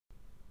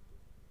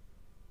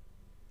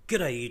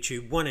G'day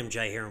YouTube,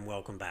 1MJ here and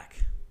welcome back.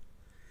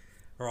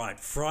 Alright,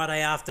 Friday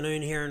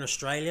afternoon here in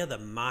Australia, the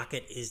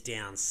market is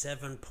down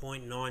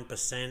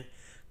 7.9%,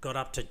 got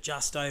up to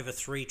just over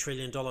 $3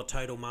 trillion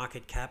total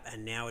market cap,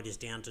 and now it is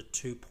down to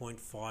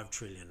 2.5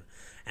 trillion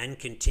and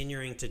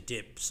continuing to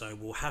dip. So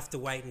we'll have to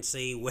wait and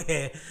see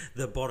where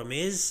the bottom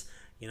is.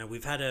 You know,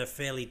 we've had a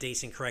fairly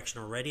decent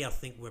correction already. I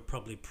think we're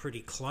probably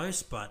pretty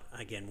close, but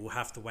again, we'll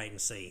have to wait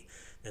and see.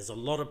 There's a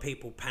lot of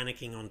people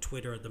panicking on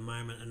Twitter at the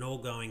moment and all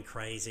going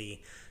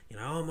crazy. You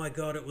know, oh my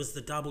God, it was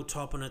the double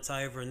top and it's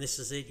over and this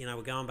is it. You know,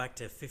 we're going back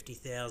to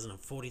 50,000 and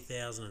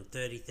 40,000 and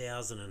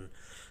 30,000 and,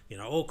 you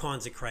know, all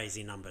kinds of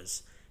crazy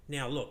numbers.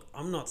 Now, look,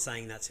 I'm not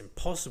saying that's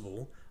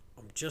impossible.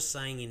 I'm just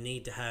saying you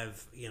need to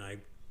have, you know,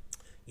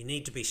 you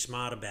need to be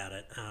smart about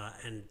it.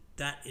 And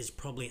that is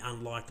probably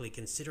unlikely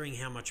considering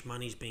how much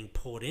money is being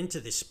poured into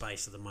this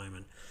space at the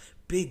moment.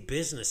 Big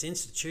business,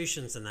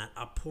 institutions and that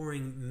are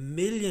pouring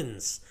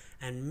millions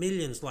and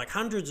millions, like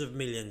hundreds of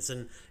millions,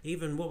 and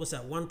even, what was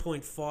that,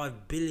 $1.5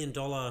 billion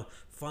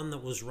fund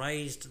that was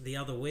raised the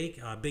other week,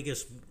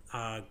 biggest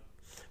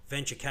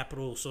venture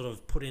capital sort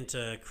of put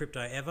into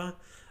crypto ever.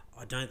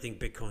 I don't think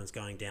Bitcoin's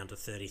going down to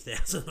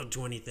 30,000 or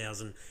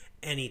 20,000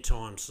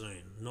 anytime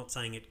soon. I'm not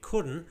saying it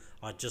couldn't,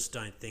 I just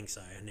don't think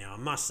so. Now, I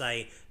must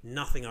say,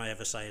 nothing I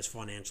ever say is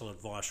financial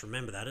advice.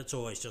 Remember that, it's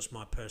always just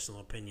my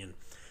personal opinion.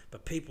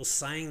 But people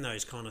saying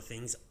those kind of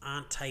things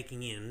aren't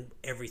taking in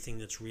everything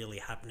that's really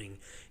happening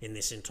in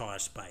this entire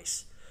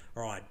space.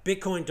 All right,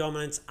 Bitcoin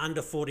dominance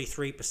under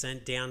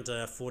 43%, down to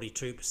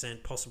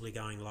 42%, possibly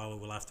going lower.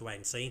 We'll have to wait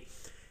and see.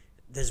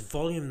 There's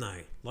volume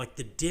though, like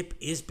the dip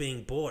is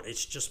being bought.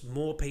 It's just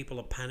more people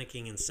are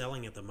panicking and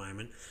selling at the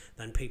moment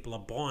than people are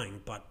buying,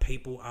 but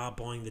people are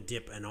buying the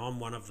dip and I'm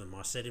one of them.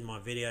 I said in my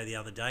video the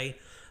other day,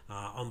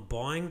 I'm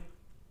buying.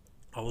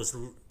 I was,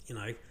 you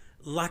know,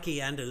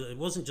 lucky, and it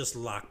wasn't just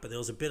luck, but there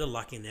was a bit of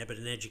luck in there, but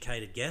an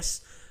educated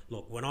guess.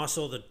 Look, when I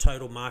saw the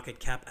total market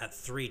cap at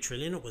 3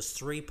 trillion, it was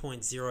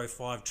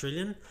 3.05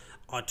 trillion.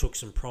 I took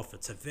some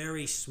profits, a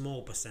very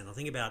small percent. I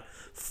think about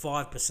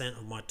 5%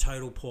 of my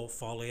total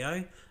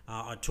portfolio,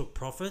 I took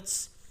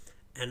profits,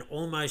 and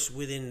almost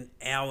within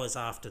hours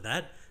after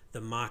that,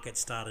 the market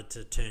started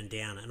to turn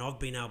down, and I've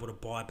been able to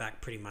buy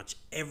back pretty much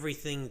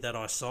everything that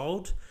I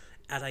sold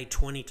at a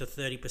 20 to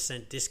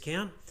 30%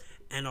 discount.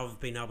 And I've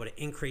been able to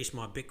increase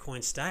my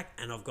Bitcoin stack,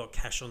 and I've got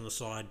cash on the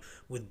side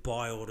with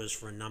buy orders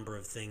for a number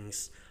of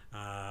things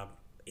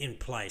in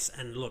place.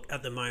 And look,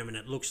 at the moment,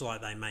 it looks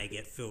like they may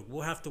get filled.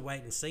 We'll have to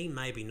wait and see,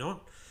 maybe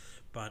not.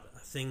 But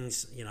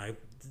things, you know,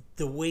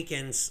 the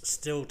weekend's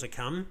still to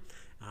come,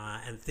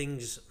 and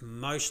things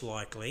most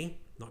likely,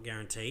 not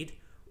guaranteed,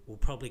 will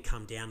probably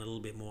come down a little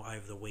bit more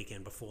over the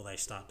weekend before they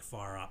start to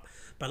fire up.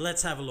 But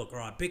let's have a look. All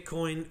right,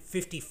 Bitcoin,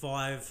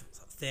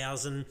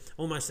 55,000,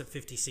 almost at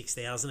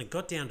 56,000. It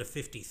got down to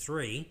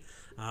 53,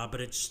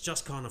 but it's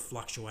just kind of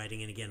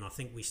fluctuating. And again, I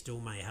think we still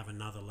may have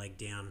another leg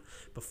down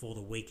before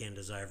the weekend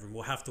is over, and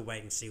we'll have to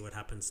wait and see what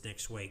happens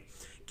next week.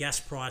 Gas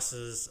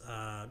prices,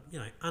 you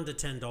know, under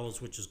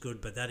 $10, which is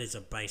good, but that is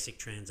a basic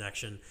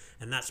transaction,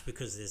 and that's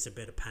because there's a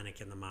bit of panic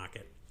in the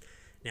market.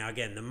 Now,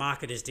 again, the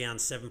market is down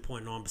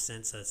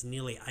 7.9%, so it's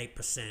nearly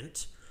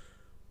 8%.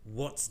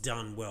 What's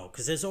done well?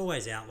 Because there's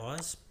always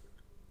outliers.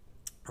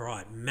 All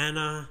right,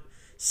 Mana,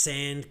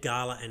 Sand,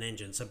 Gala, and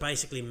Engine. So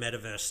basically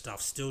metaverse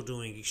stuff still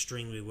doing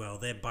extremely well.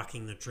 They're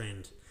bucking the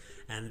trend.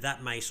 And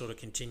that may sort of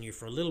continue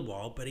for a little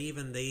while, but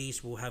even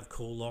these will have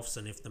cool-offs,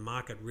 and if the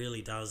market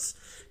really does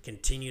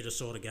continue to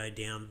sort of go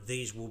down,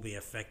 these will be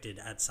affected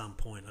at some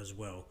point as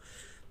well.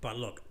 But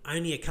look,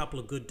 only a couple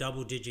of good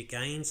double-digit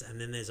gains,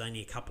 and then there's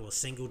only a couple of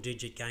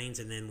single-digit gains,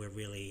 and then we're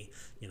really,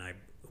 you know,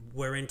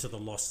 we're into the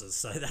losses.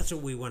 So that's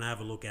what we want to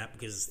have a look at,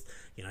 because,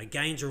 you know,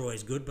 gains are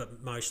always good,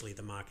 but mostly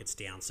the market's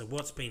down. So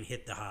what's been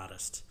hit the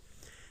hardest?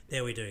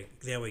 There we go.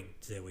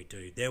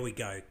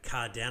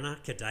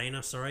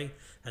 Cardano, sorry,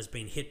 has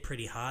been hit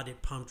pretty hard.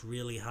 It pumped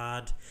really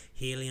hard.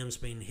 Helium's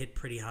been hit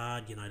pretty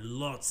hard. You know,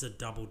 lots of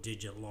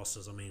double-digit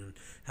losses. I mean,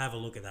 have a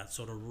look at that,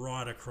 sort of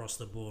right across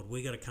the board.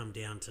 We got to come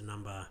down to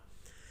number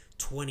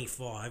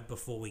 25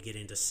 before we get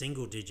into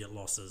single digit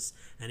losses,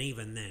 and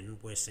even then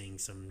we're seeing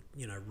some,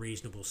 you know,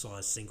 reasonable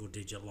sized single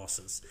digit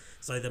losses.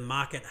 So the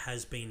market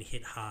has been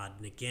hit hard,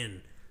 and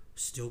again,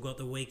 still got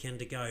the weekend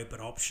to go, but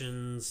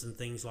options and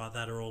things like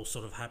that are all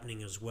sort of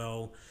happening as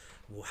well.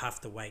 We'll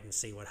have to wait and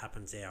see what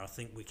happens there. I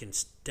think we can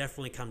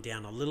definitely come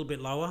down a little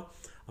bit lower.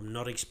 I'm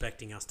not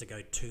expecting us to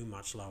go too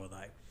much lower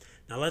though.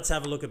 Now let's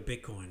have a look at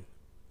Bitcoin.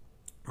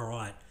 All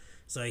right,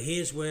 so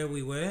here's where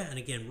we were, and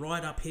again,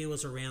 right up here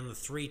was around the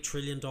 $3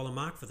 trillion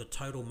mark for the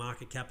total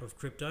market cap of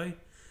crypto,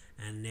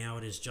 and now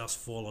it has just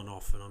fallen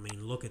off. And I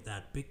mean, look at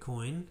that.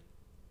 Bitcoin,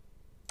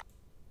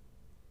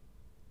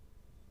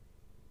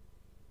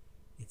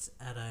 it's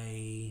at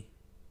a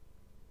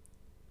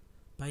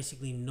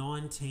basically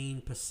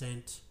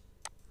 19%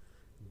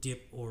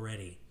 dip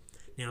already.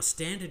 Now,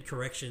 standard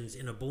corrections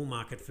in a bull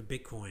market for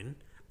Bitcoin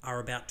are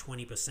about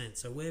 20%,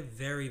 so we're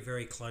very,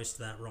 very close to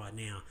that right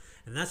now,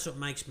 and that's what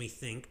makes me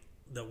think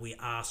that we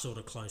are sort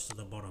of close to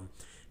the bottom.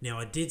 Now,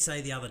 I did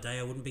say the other day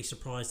I wouldn't be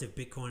surprised if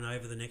Bitcoin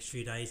over the next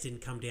few days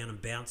didn't come down and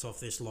bounce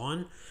off this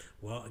line.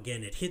 Well,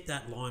 again, it hit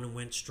that line and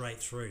went straight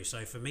through.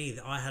 So for me,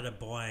 I had a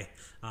buy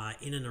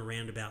in and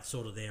around about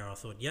sort of there. I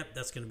thought, yep,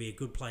 that's going to be a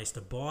good place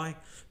to buy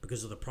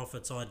because of the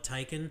profits I'd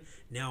taken.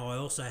 Now I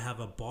also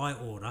have a buy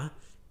order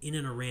in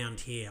and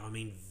around here. I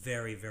mean,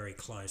 very, very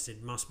close.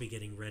 It must be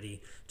getting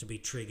ready to be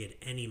triggered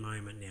any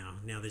moment now.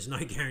 Now, there's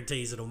no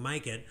guarantees it'll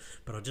make it,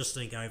 but I just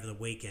think over the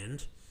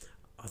weekend,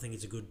 I think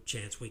it's a good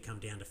chance we come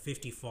down to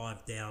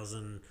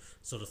 55,000,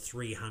 sort of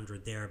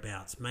 300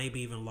 thereabouts, maybe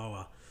even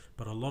lower.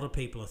 But a lot of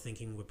people are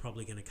thinking we're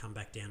probably going to come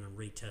back down and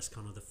retest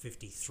kind of the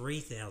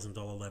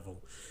 $53,000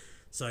 level.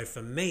 So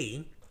for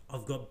me,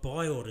 I've got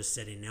buy orders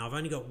set in now. I've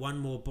only got one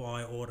more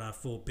buy order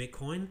for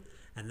Bitcoin,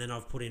 and then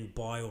I've put in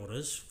buy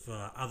orders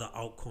for other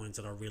altcoins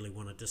that I really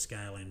wanted to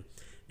scale in.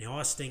 Now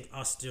I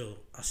still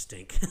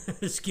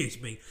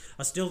excuse me,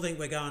 I still think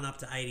we're going up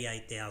to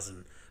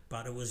 88,000.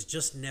 But it was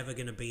just never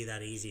going to be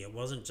that easy. It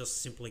wasn't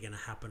just simply going to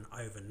happen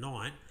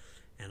overnight.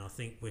 And I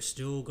think we've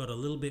still got a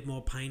little bit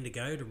more pain to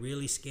go to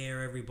really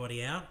scare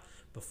everybody out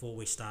before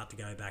we start to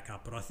go back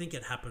up. But I think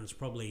it happens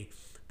probably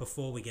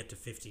before we get to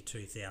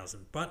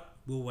 52,000. But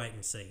we'll wait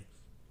and see.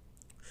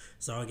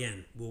 So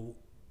again,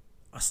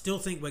 I still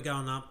think we're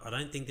going up. I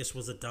don't think this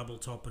was a double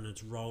top and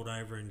it's rolled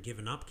over and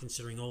given up,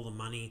 considering all the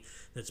money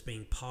that's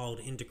being piled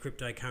into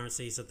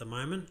cryptocurrencies at the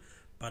moment.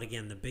 But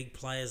again, the big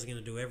players are going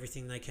to do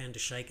everything they can to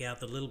shake out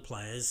the little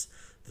players.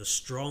 The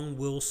strong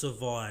will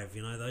survive.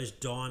 You know, those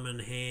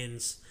diamond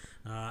hands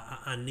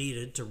are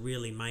needed to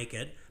really make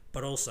it.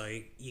 But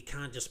also, you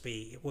can't just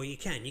be, well, you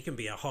can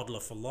be a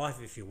hodler for life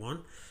if you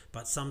want,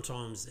 but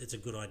sometimes it's a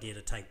good idea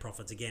to take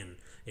profits again.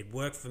 It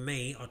worked for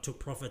me. I took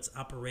profits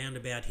up around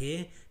about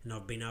here, and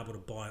I've been able to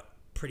buy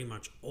pretty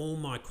much all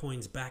my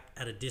coins back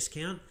at a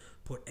discount,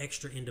 put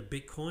extra into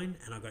Bitcoin,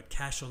 and I've got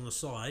cash on the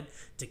side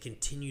to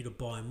continue to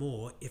buy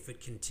more if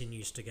it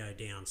continues to go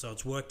down. So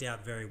it's worked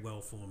out very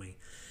well for me.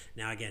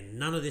 Now again,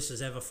 none of this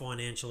is ever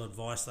financial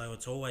advice though.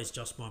 It's always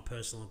just my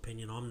personal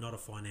opinion. I'm not a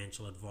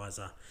financial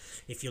advisor.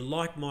 If you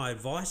like my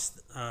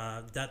advice,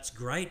 that's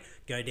great.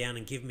 Go down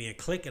and give me a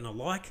click and a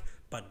like,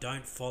 but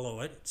don't follow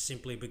it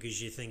simply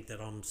because you think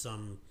that I'm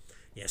some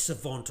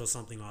savant or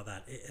something like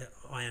that.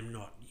 I am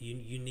not.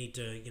 You need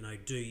to,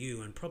 do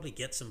you and probably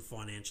get some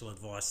financial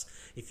advice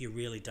if you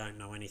really don't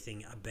know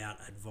anything about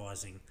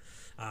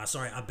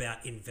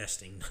about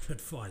investing, not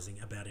advising,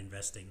 about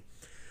investing.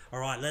 All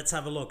right, let's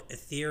have a look.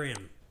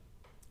 Ethereum.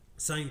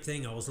 Same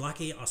thing. I was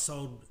lucky. I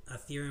sold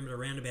Ethereum at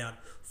around about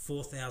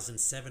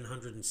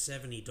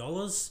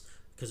 $4,770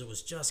 because it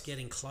was just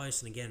getting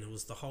close. And again, it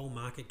was the whole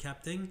market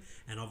cap thing.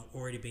 And I've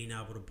already been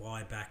able to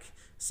buy back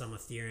some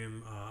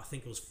Ethereum. I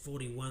think it was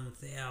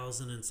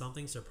 41,000 and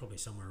something. So probably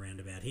somewhere around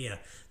about here.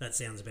 That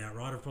sounds about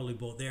right. I've probably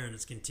bought there and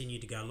it's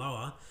continued to go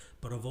lower.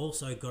 But I've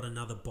also got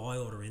another buy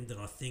order in that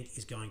I think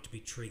is going to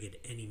be triggered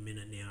any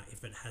minute now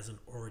if it hasn't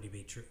already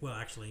been triggered. Well,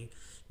 actually,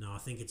 no, I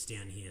think it's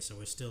down here. So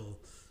we're still...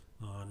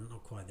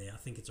 not quite there. I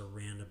think it's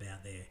around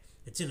about there.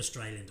 It's in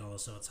Australian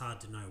dollars, so it's hard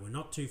to know. We're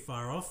not too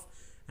far off,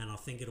 and I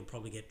think it'll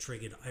probably get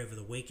triggered over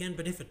the weekend.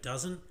 But if it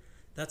doesn't,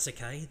 that's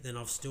okay. Then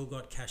I've still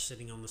got cash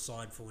sitting on the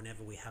side for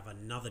whenever we have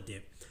another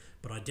dip.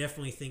 But I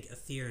definitely think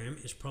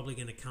Ethereum is probably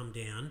going to come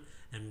down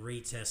and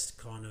retest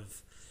kind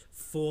of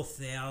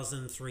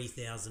 4,000,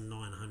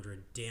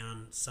 3,900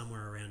 down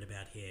somewhere around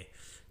about here.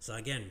 So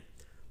again,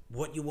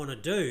 what you want to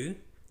do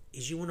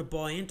is you want to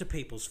buy into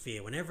people's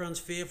fear. When everyone's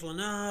fearful and,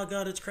 oh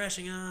God, it's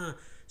crashing,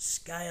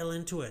 scale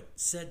into it.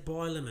 Set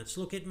buy limits.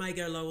 Look, it may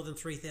go lower than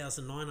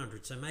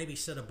 3,900, so maybe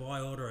set a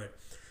buy order at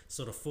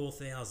sort of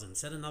 4,000.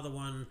 Set another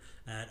one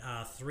at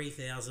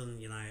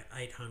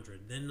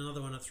 3,800. Then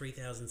another one at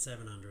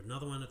 3,700.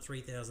 Another one at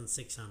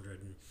 3,600,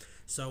 and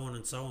so on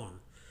and so on.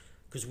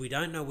 Because we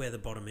don't know where the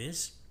bottom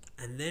is.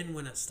 And then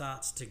when it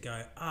starts to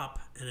go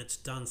up and it's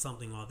done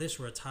something like this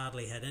where it's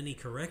hardly had any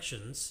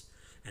corrections,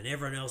 and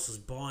everyone else is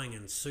buying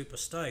and super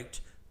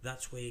stoked,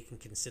 that's where you can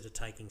consider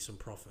taking some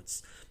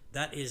profits.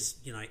 That is,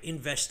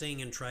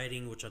 investing and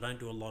trading, which I don't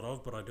do a lot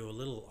of, but I do a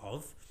little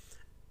of,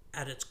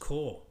 at its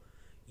core.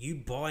 You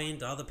buy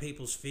into other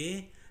people's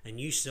fear and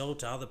you sell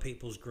to other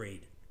people's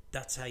greed.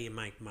 That's how you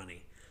make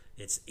money.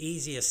 It's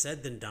easier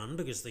said than done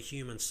because the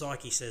human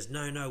psyche says,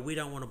 no, we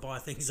don't want to buy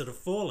things that are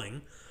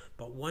falling.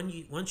 But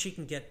once you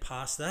can get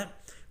past that,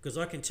 because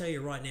I can tell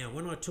you right now,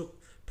 when I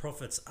took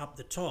profits up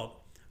the top,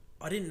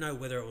 I didn't know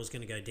whether it was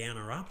going to go down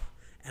or up,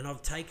 and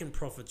I've taken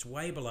profits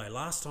way below.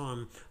 Last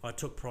time I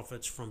took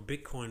profits from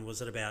Bitcoin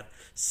was at about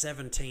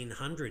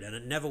 1,700, and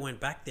it never went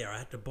back there. I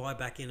had to buy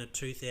back in at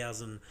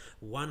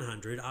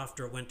 2,100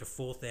 after it went to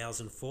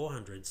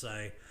 4,400.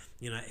 So,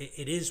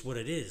 it is what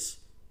it is.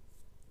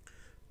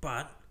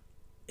 But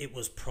it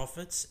was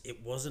profits.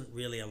 It wasn't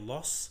really a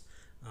loss.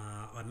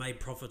 I made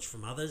profits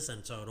from others,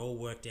 and so it all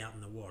worked out in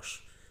the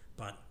wash.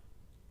 But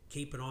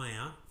keep an eye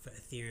out for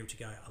Ethereum to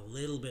go a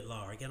little bit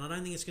lower. Again, I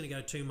don't think it's going to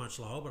go too much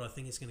lower, but I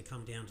think it's going to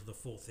come down to the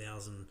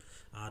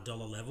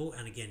 $4,000 level.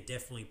 And again,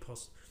 definitely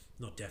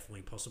not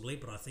definitely, possibly,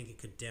 but I think it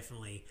could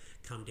definitely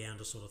come down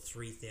to sort of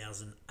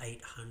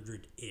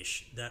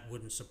 3,800-ish. That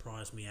wouldn't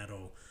surprise me at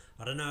all.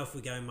 I don't know if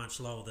we go much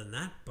lower than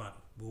that, but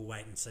we'll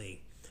wait and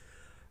see.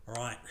 All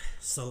right,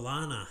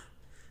 Solana.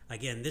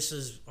 Again,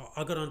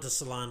 I got onto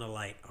Solana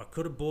late. I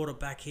could have bought it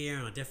back here,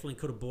 and I definitely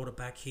could have bought it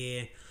back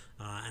here,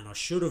 and I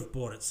should have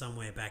bought it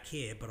somewhere back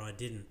here, but I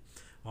didn't.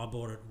 I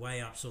bought it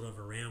way up sort of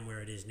around where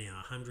it is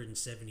now,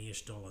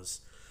 $170-ish.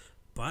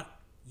 But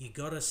you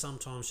got to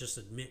sometimes just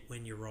admit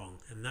when you're wrong,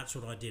 and that's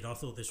what I did. I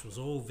thought this was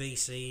all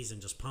VCs and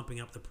just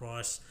pumping up the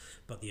price,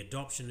 but the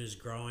adoption is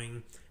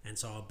growing, and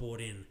so I bought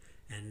in.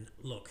 And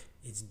look,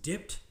 it's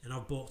dipped, and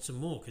I've bought some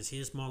more because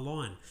here's my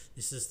line.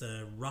 This is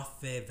the rough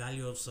fair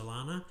value of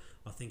Solana.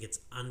 I think it's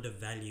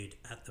undervalued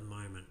at the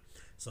moment.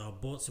 So I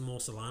bought some more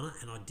Solana,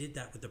 and I did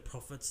that with the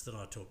profits that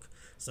I took.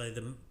 So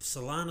the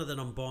Solana that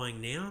I'm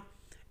buying now,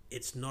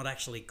 it's not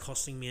actually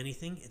costing me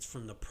anything. It's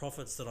from the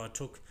profits that I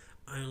took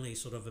only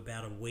sort of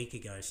about a week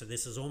ago. So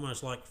this is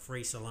almost like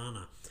free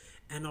Solana.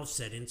 And I've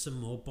set in some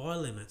more buy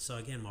limits. So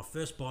again, my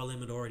first buy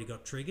limit already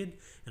got triggered,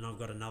 and I've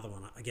got another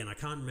one. Again, I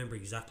can't remember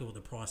exactly what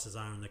the prices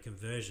are in the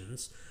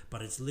conversions,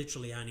 but it's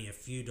literally only a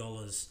few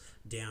dollars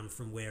down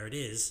from where it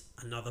is,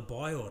 another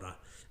buy order.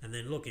 And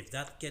then look, if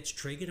that gets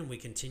triggered and we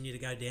continue to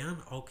go down,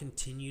 I'll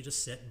continue to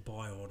set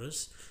buy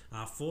orders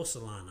for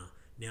Solana.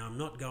 Now, I'm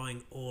not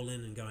going all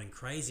in and going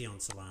crazy on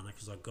Solana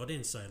because I got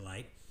in so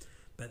late,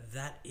 but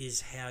that is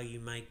how you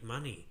make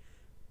money.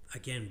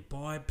 Again,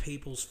 buy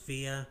people's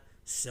fear,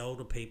 sell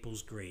to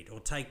people's greed, or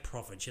take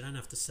profits. You don't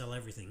have to sell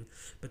everything,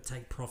 but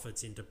take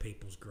profits into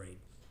people's greed.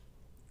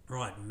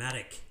 Right,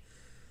 Matic.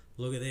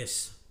 Look at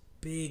this.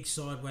 Big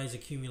sideways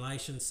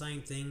accumulation.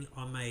 Same thing.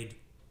 I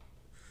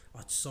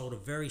sold a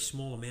very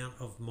small amount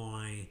of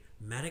my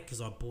Matic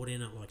because I bought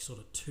in at like sort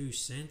of 2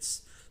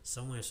 cents,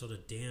 somewhere sort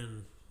of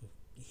down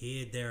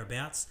here,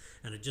 thereabouts,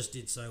 and it just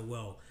did so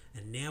well.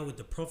 And now with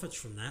the profits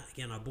from that,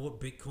 again, I bought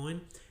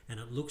Bitcoin, and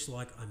it looks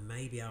like I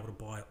may be able to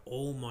buy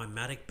all my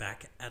Matic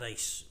back at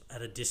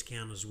a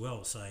discount as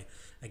well. So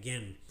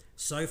again,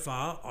 so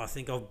far I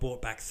think I've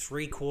bought back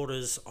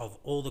 3/4 of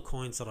all the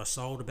coins that I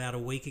sold about a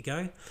week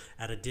ago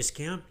at a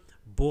discount,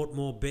 bought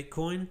more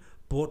Bitcoin,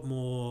 bought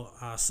more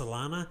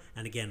Solana,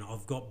 and again,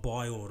 I've got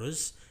buy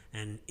orders.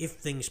 And if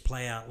things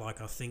play out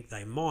like I think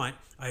they might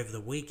over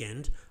the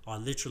weekend, I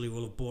literally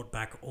will have bought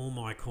back all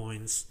my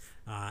coins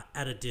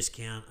at a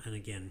discount. And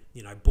again,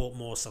 bought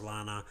more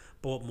Solana,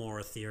 bought more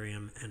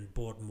Ethereum, and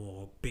bought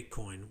more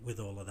Bitcoin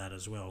with all of that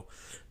as well.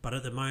 But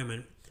at the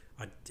moment,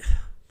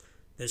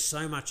 there's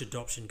so much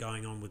adoption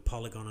going on with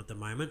Polygon at the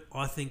moment.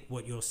 I think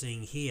what you're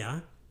seeing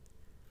here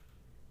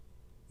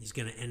is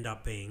going to end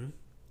up being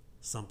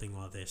something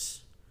like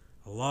this.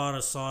 A lot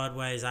of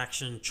sideways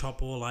action,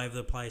 chop all over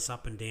the place,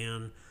 up and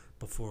down,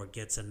 before it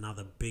gets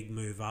another big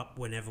move up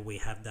whenever we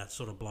have that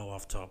sort of blow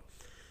off top.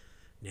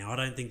 Now, I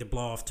don't think the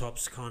blow off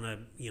top's kind of,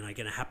 going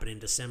to happen in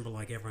December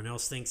like everyone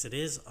else thinks it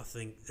is. I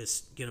think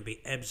there's going to be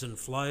ebbs and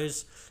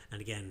flows.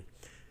 And again,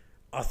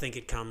 I think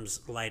it comes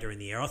later in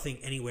the year. I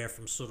think anywhere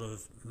from sort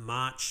of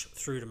March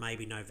through to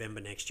maybe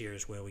November next year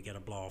is where we get a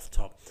blow off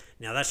top.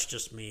 Now, that's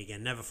just me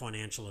again, never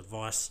financial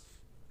advice.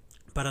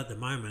 But at the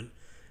moment,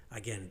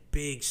 again,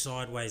 big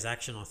sideways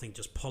action. I think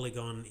just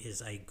Polygon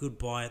is a good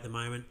buy at the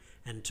moment.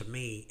 And to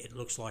me, it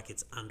looks like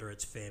it's under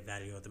its fair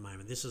value at the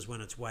moment. This is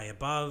when it's way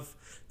above.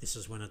 This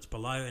is when it's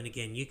below. And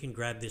again, you can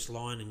grab this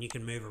line and you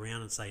can move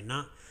around and say,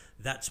 nah,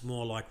 that's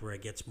more like where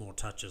it gets more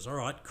touches. All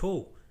right,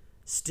 cool.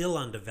 Still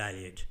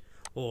undervalued.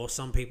 Or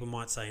some people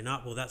might say,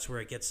 no, well, that's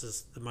where it gets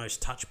us the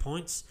most touch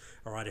points.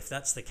 All right, if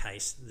that's the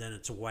case, then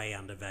it's way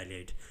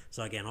undervalued.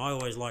 So again, I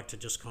always like to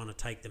just kind of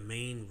take the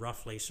mean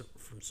roughly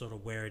from sort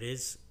of where it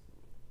is.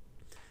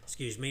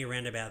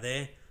 Around about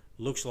there.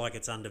 Looks like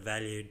it's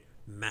undervalued.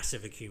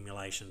 Massive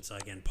accumulation. So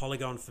again,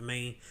 Polygon for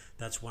me,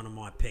 that's one of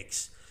my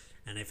picks.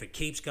 And if it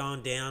keeps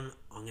going down,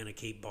 I'm going to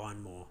keep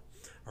buying more.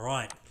 All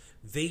right,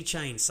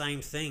 VeChain,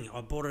 same thing.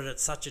 I bought it at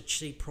such a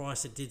cheap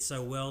price. It did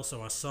so well.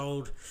 So I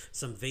sold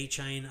some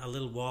VeChain a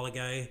little while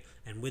ago,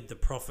 and with the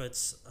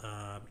profits,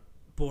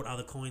 bought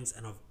other coins,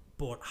 and I've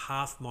bought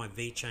half my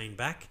VeChain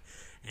back,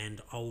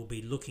 and I will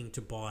be looking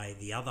to buy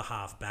the other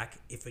half back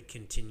if it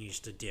continues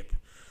to dip.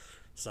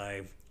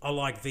 So I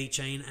like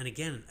VeChain, and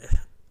again,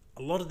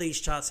 a lot of these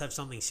charts have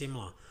something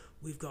similar.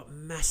 We've got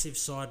massive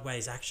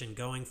sideways action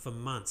going for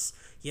months.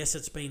 Yes,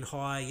 it's been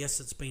higher. Yes,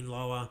 it's been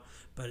lower.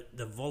 But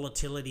the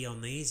volatility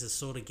on these is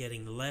sort of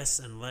getting less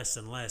and less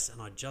and less.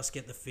 And I just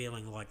get the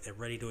feeling like they're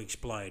ready to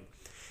explode.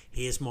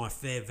 Here's my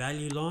fair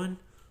value line.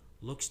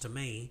 Looks to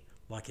me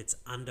like it's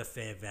under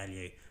fair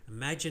value.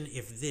 Imagine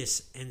if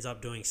this ends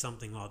up doing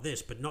something like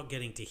this, but not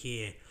getting to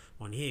here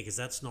on here because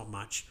that's not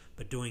much,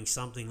 but doing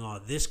something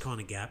like this kind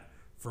of gap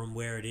from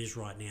where it is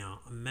right now.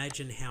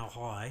 Imagine how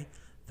high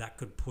that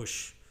could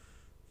push,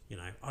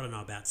 I don't know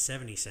about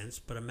 70 cents,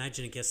 but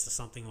imagine it gets to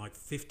something like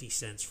 50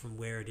 cents from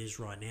where it is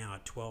right now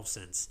at 12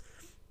 cents.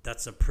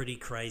 That's a pretty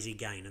crazy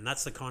gain, and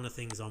that's the kind of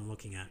things I'm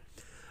looking at.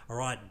 All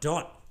right,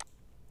 DOT,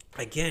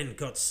 again,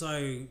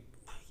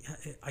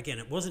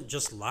 it wasn't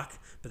just luck,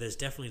 but there's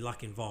definitely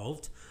luck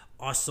involved.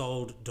 I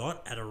sold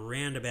DOT at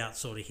around about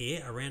sort of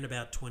here, around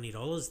about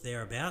 $20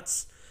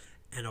 thereabouts,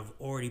 and I've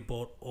already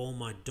bought all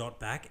my DOT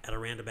back at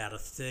around about a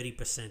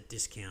 30%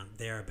 discount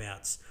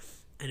thereabouts.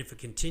 And if it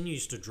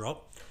continues to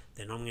drop,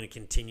 then I'm going to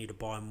continue to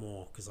buy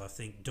more because I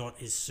think DOT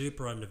is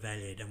super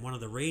undervalued. And one of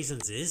the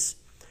reasons is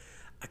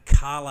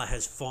Akala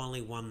has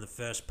finally won the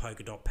first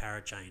Polkadot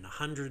parachain.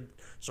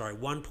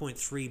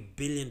 $1.3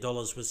 billion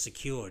was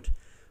secured.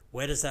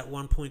 Where does that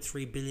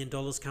 $1.3 billion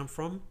come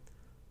from?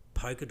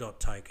 Polkadot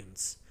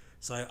tokens.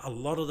 So a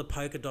lot of the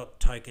Polkadot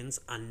tokens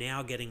are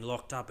now getting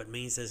locked up. It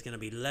means there's going to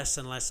be less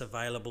and less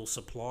available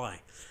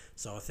supply.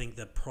 So I think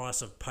the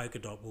price of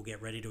Polkadot will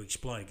get ready to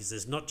explode because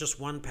there's not just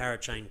one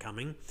parachain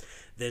coming,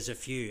 there's a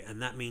few,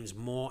 and that means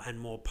more and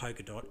more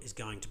Polkadot is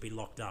going to be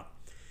locked up.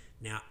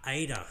 Now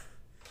ADA,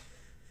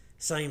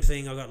 same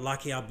thing. I got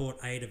lucky. I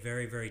bought ADA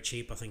very, very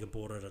cheap. I think I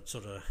bought it at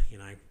sort of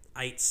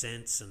 8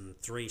 cents and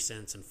 3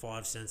 cents and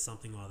 5 cents,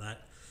 something like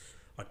that.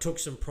 I took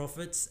some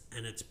profits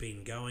and it's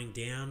been going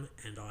down,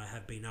 and I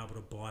have been able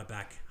to buy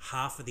back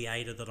half of the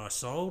ADA that I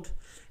sold,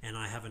 and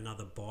I have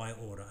another buy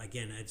order.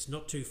 Again, it's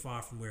not too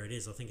far from where it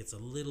is. I think it's a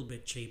little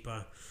bit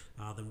cheaper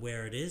than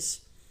where it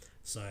is.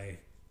 So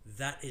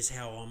that is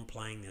how I'm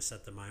playing this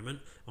at the moment.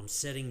 I'm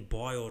setting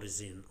buy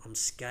orders in. I'm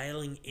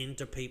scaling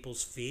into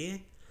people's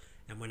fear,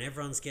 and when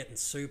everyone's getting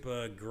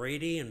super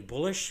greedy and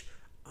bullish,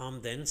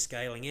 I'm then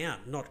scaling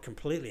out, not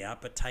completely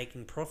out, but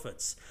taking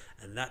profits.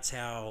 And that's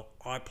how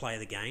I play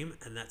the game,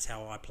 and that's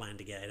how I plan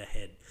to get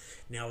ahead.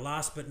 Now,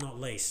 last but not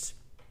least,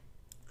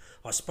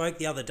 I spoke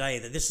the other day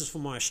that this is for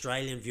my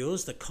Australian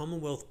viewers. The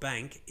Commonwealth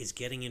Bank is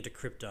getting into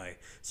crypto.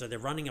 So they're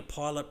running a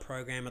pilot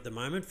program at the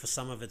moment for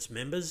some of its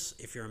members.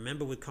 If you're a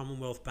member with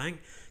Commonwealth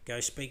Bank, go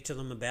speak to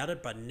them about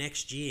it. But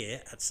next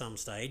year, at some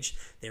stage,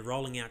 they're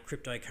rolling out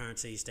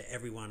cryptocurrencies to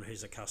everyone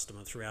who's a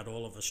customer throughout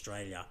all of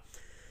Australia.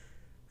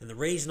 And the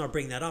reason I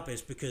bring that up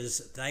is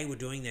because they were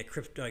doing their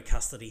crypto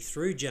custody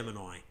through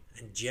Gemini,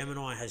 and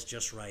Gemini has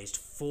just raised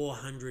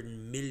 $400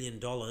 million,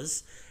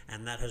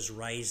 and that has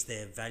raised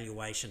their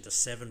valuation to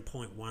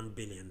 $7.1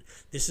 billion.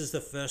 This is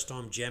the first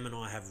time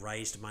Gemini have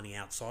raised money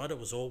outside. It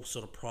was all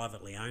sort of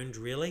privately owned,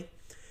 really.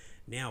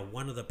 Now,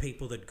 one of the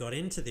people that got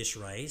into this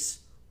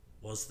raise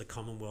was the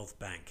Commonwealth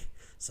Bank.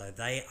 So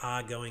they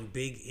are going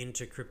big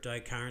into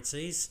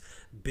cryptocurrencies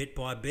bit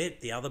by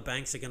bit. The other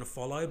banks are going to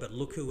follow, but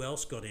look who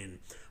else got in.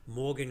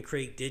 Morgan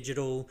Creek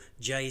Digital,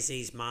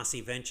 Jay-Z's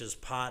Marcy Ventures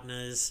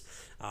Partners,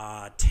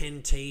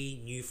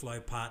 10T, New Flow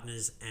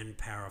Partners, and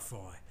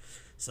Parafy.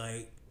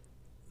 So,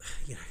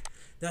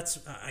 that's,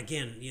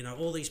 again,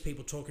 all these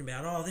people talking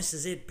about, oh, this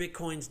is it.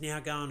 Bitcoin's now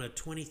going to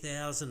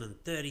 20,000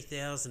 and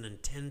 30,000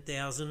 and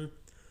 10,000.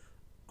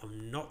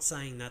 I'm not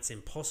saying that's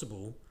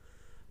impossible,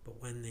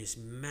 but when these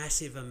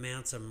massive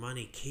amounts of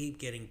money keep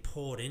getting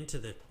poured into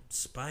the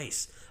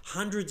space,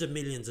 hundreds of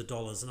millions of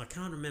dollars, and I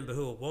can't remember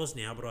who it was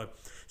now, but I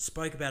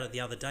spoke about it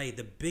the other day,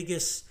 the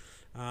biggest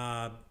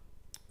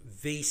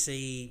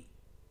VC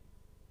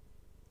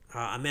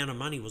amount of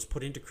money was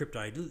put into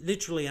crypto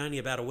literally only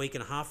about a week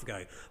and a half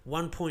ago.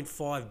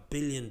 $1.5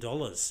 billion,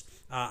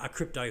 a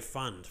crypto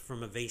fund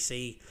from a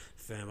VC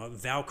firm,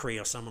 Valkyrie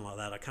or something like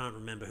that. I can't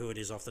remember who it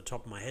is off the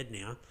top of my head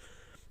now.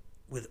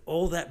 With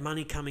all that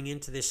money coming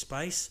into this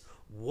space,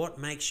 what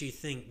makes you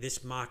think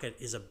this market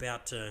is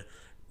about to,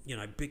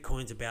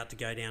 Bitcoin's about to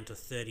go down to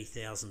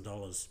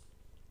 $30,000?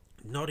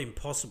 Not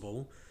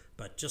impossible,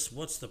 but just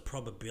what's the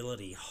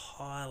probability?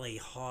 Highly,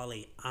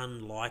 highly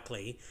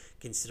unlikely,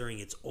 considering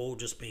it's all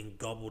just being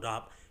gobbled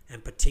up,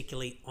 and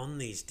particularly on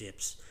these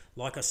dips.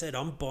 Like I said,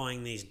 I'm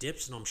buying these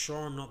dips, and I'm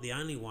sure I'm not the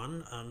only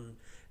one.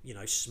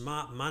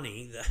 Smart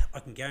money, I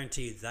can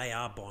guarantee you they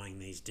are buying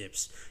these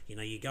dips.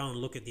 You go and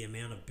look at the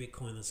amount of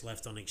Bitcoin that's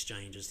left on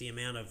exchanges, the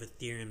amount of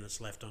Ethereum that's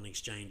left on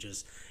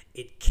exchanges.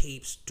 It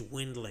keeps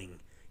dwindling.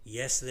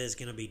 Yes, there's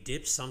going to be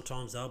dips.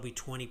 Sometimes they'll be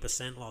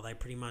 20% like they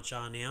pretty much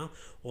are now,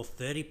 or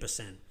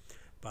 30%.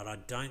 But I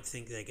don't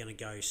think they're going to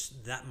go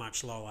that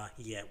much lower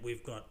yet.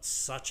 We've got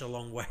such a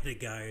long way to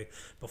go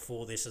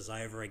before this is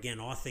over. Again,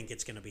 I think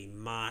it's going to be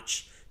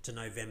March to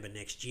November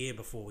next year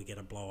before we get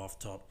a blow off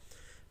top.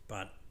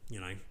 But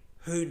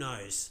who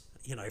knows?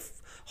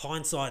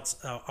 Hindsight's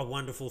a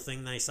wonderful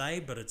thing, they say,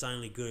 but it's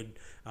only good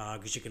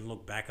because you can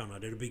look back on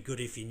it. It'll be good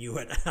if you knew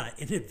it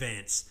in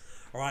advance.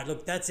 All right,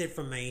 look, that's it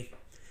from me.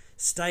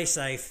 Stay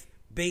safe.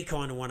 Be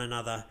kind to one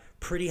another.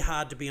 Pretty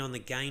hard to be on the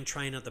gain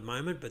train at the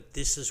moment, but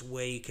this is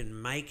where you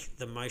can make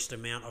the most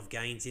amount of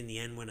gains in the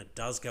end when it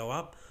does go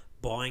up,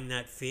 buying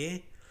that fear.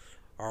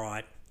 All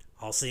right,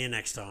 I'll see you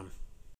next time.